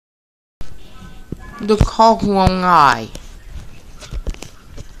Được kho của ngài.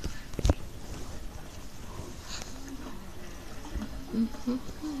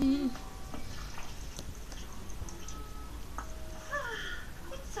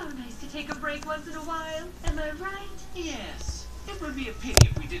 It's so nice to take a break once in a while. Am I right? Yes. It would be a pity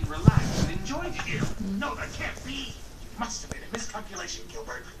if we didn't relax and enjoy the deal. No, that can't be. Must have been a miscalculation,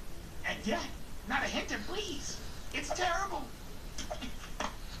 Gilbert. And yet, not a hint of breeze. It's terrible.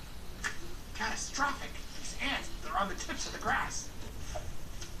 Catastrophic. These ants, they're on the tips of the grass.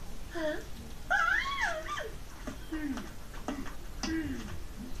 Huh?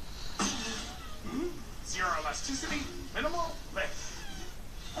 Zero elasticity, minimal lift.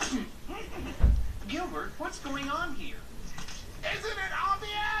 Gilbert, what's going on here? Isn't it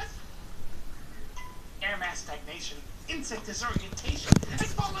obvious? Air mass stagnation, insect disorientation, and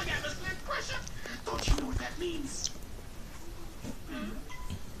falling atmospheric pressure. Don't you know what that means?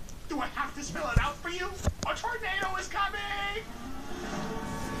 Do I have to spell it out for you? A tornado is coming!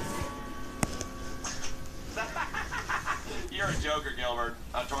 You're a joker, Gilbert.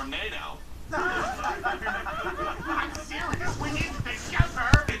 A tornado? I'm serious. We need to take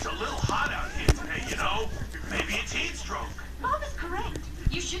shelter. It's a little hot out here today, you know. Maybe it's heat stroke. Bob is correct.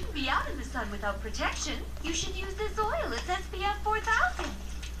 You shouldn't be out in the sun without protection. You should use this oil. It's SPF 4000.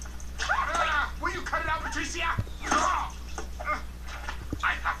 Will you cut it out, Patricia?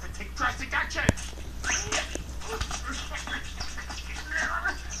 I have to take drastic action.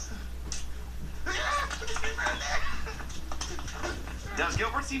 Does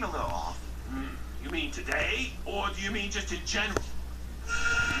Gilbert seem a little off? You mean today, or do you mean just in general?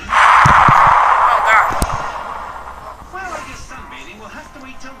 Well, I guess sunbathing will have to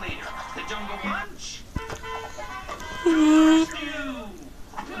wait till later. The Jungle Bunch.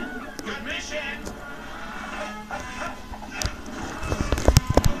 Good mission.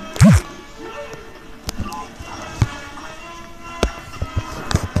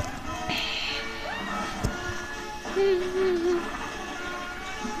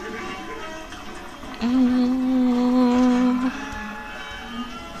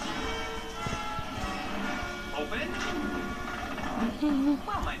 Open.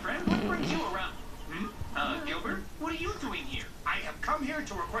 Well, my friend, what brings you around? Gilbert, what are you doing here? I have come here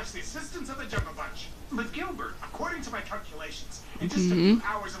to request the assistance of the Jungle Bunch. But Gilbert, According to my calculations, in just a few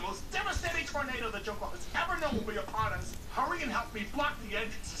hours, the most devastating tornado the jungle has ever known will be upon us. Hurry and help me block the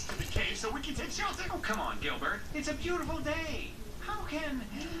entrances to the cave so we can take shelter. oh, come on, Gilbert. It's a beautiful day. How can...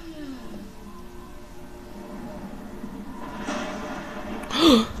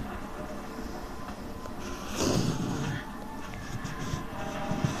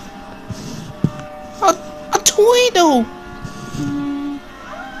 A tornado.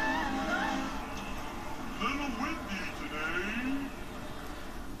 Little windy today.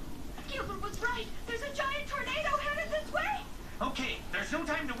 Gilbert was right. There's a giant tornado headed this way. Okay, there's no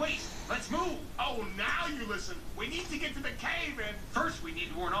time to waste. Let's move. Oh, now you listen. We need to get to the cave and... First, we need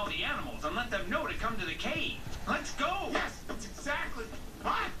to warn all the animals and let them know to come to the cave. Let's go. Yes, that's exactly...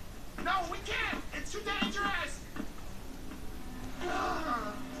 What? No, we can't. It's too dangerous.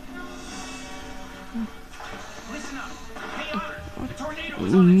 Listen up. Hey, Otter, the tornado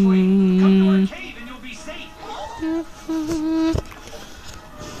is on its way. Come to our cave and you'll be safe. Armadillos,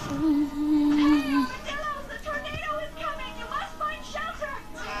 the tornado is coming. You must find shelter.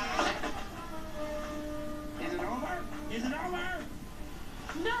 Is it over? Is it over?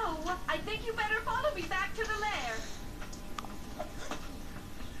 No, I think you better follow me back to the lair.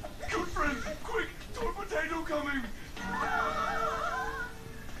 Good friend, quick! Torn potato coming!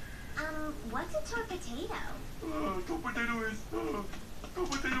 What's a torpedo? Torn potato is... torn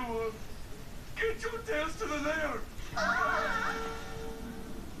potato, get your tails to the lair!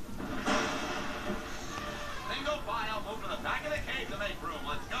 Then go by, I'll move to the back of the cave to make room.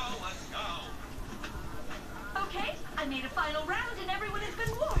 Let's go, let's go! Okay, I made a final round and everyone has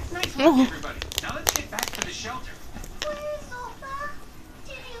been warned. Nice work, everybody. Now let's get back to the shelter. Where's Opa?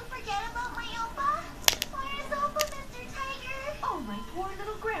 Did you forget about my Opa? Where's Opa, Mr. Tiger? Oh, my poor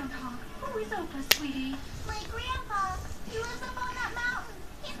little groundhog. Who is Opa, sweetie? My grandpa. He lives up on that mountain.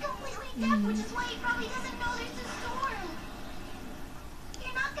 He's completely deaf, which is why he probably doesn't know there's a storm.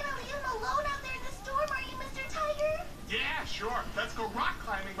 You're not gonna leave him alone out there in the storm, are you, Mr. Tiger? Yeah, sure. Let's go rock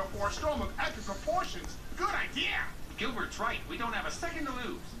climbing before a storm of epic proportions. Good idea. Gilbert's right. We don't have a second to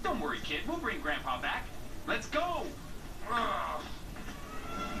lose. Don't worry, kid. We'll bring Grandpa back. Let's go. Ugh.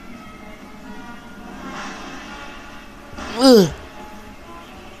 Ugh.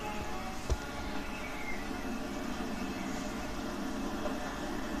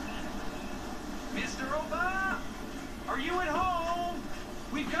 Mr. Oba, are you at home?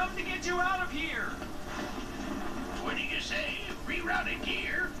 We've come to to get you out of here. What do you say? Rerouted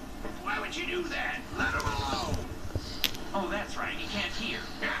gear? Why would you do that? Let him alone. Oh, that's right. He can't hear.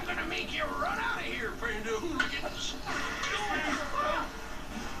 I'm gonna make you run out of here, band of hooligans.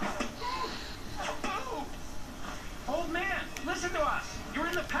 Old man, listen to us. You're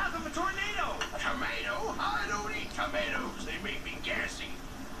in the path of a tornado. Tomato? I don't eat tomatoes. They make me gassy.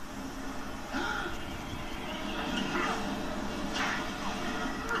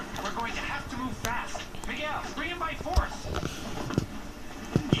 We're going to have to move fast. Miguel, bring him by force.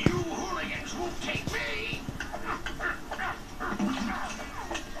 You hooligans won't take me.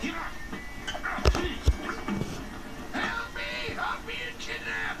 Help me! I'm being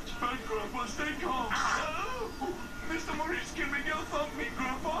kidnapped. But Grandpa, stay calm. Mr. Maurice, can Miguel thump me,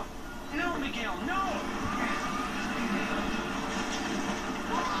 Grandpa? No, Miguel, no.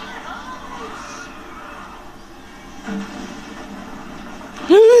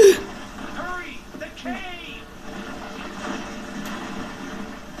 Hurry, the cave.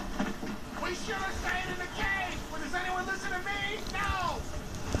 We should have stayed in the cave. Well, does anyone listen to me? No.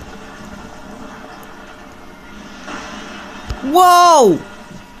 Whoa!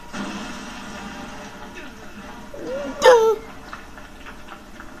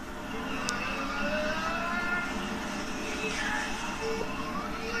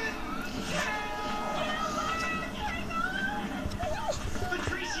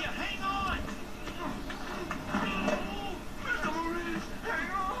 Patricia, hang on. Mr. Maurice,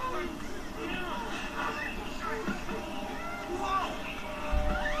 hang on.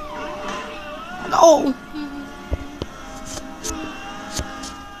 No!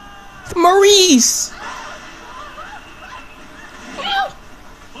 Maurice!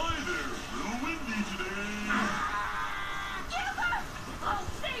 Hi there. Little windy today. I'll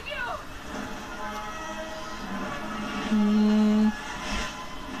save you!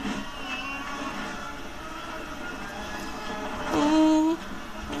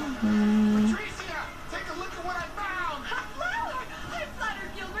 Patricia, take a look at what I found. A flower! I'm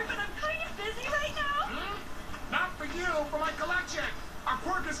flattered, Gilbert, but I'm kind of busy right now. Not for you, for my collection. A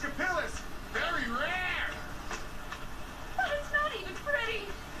Quercus capillus. Very rare. But it's not even pretty.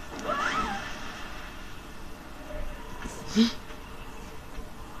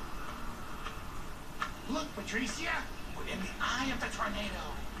 Look, Patricia. We're in the eye of the tornado.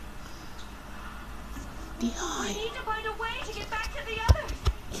 The We eye. need to find a way to get back to the others.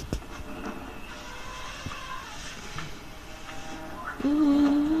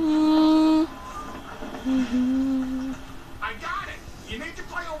 I got it. You need to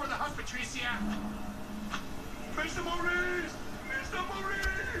play over the hut, Patricia. Mr. Maurice! Mr.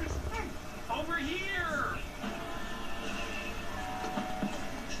 Maurice! Over here.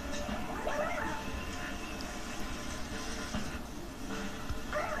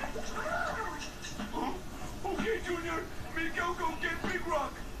 Huh? Okay, Junior. Miguel, go get Big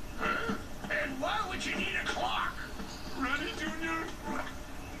Rock. Huh? And why would you need a clock? Ready, Junior?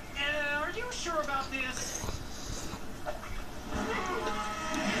 Are you sure about this?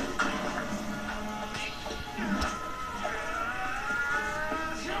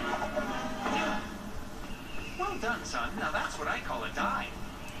 Well done, son. Now that's what I call a dive.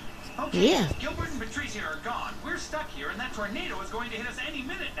 Okay, Yeah. Gilbert and Patricia are gone. We're stuck here, and that tornado is going to hit us any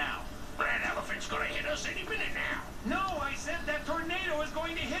minute now. Red elephant's gonna hit us any minute now. No, I said that tornado is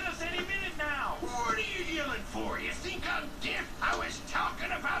going to hit us any minute now. What are you yelling for? You think I'm deaf? I was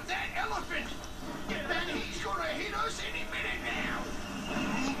talking about that elephant. And then he's gonna hit us any minute now.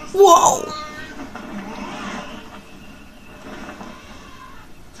 Whoa!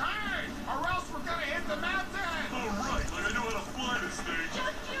 Turn, or else we're gonna hit the mountain. All right, like I know how to fly this thing.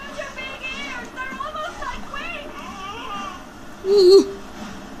 Just use your big ears. They're almost like wings.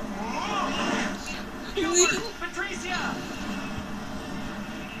 Gilbert, Patricia,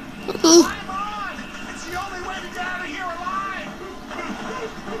 Climb on! It's the only way to get out of here alive.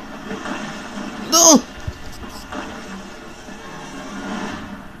 No!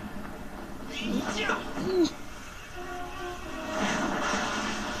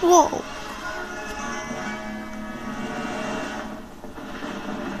 Whoa!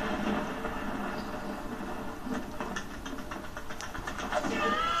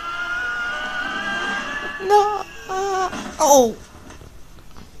 No! Oh!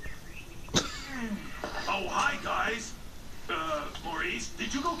 Oh, hi, guys. Maurice,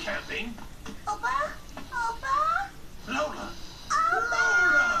 did you go camping? Opa? Opa? Lola!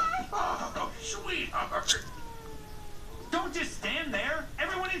 Opa! Oh, sweetheart! don't just stand there.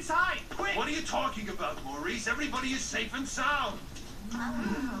 Everyone inside, quick. What are you talking about, Maurice? Everybody is safe and sound.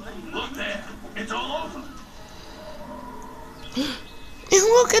 Look there. It's all over. And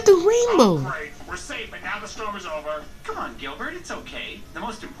look at the Oh, rainbow. great. We're safe, and now the storm is over. Come on, Gilbert, it's okay. The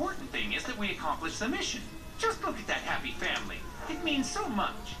most important thing is that we accomplished the mission. Just look at that happy family. It means so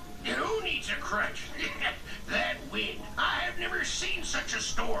much. Who needs a crutch? That wind. I have never seen such a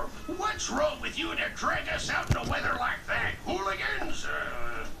storm. What's wrong with you to drag us out in the weather like that? Hooligans?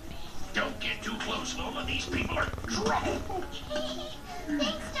 Don't get too close, Lola. These people are trouble.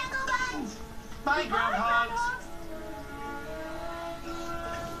 Thanks, Jungle Bugs. Bye, groundhogs.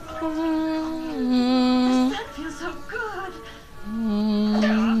 The sun feels so good.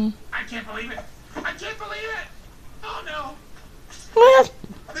 I can't believe it. I can't believe it. Oh, no. What?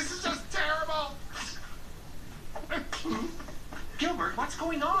 This is just terrible. Gilbert, what's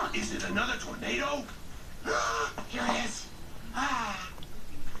going on? Is it another tornado? Here it is.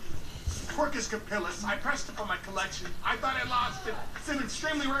 Quercus capillus. I pressed it for my collection. I thought I lost it. It's an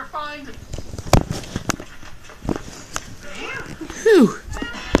extremely rare find. Phew.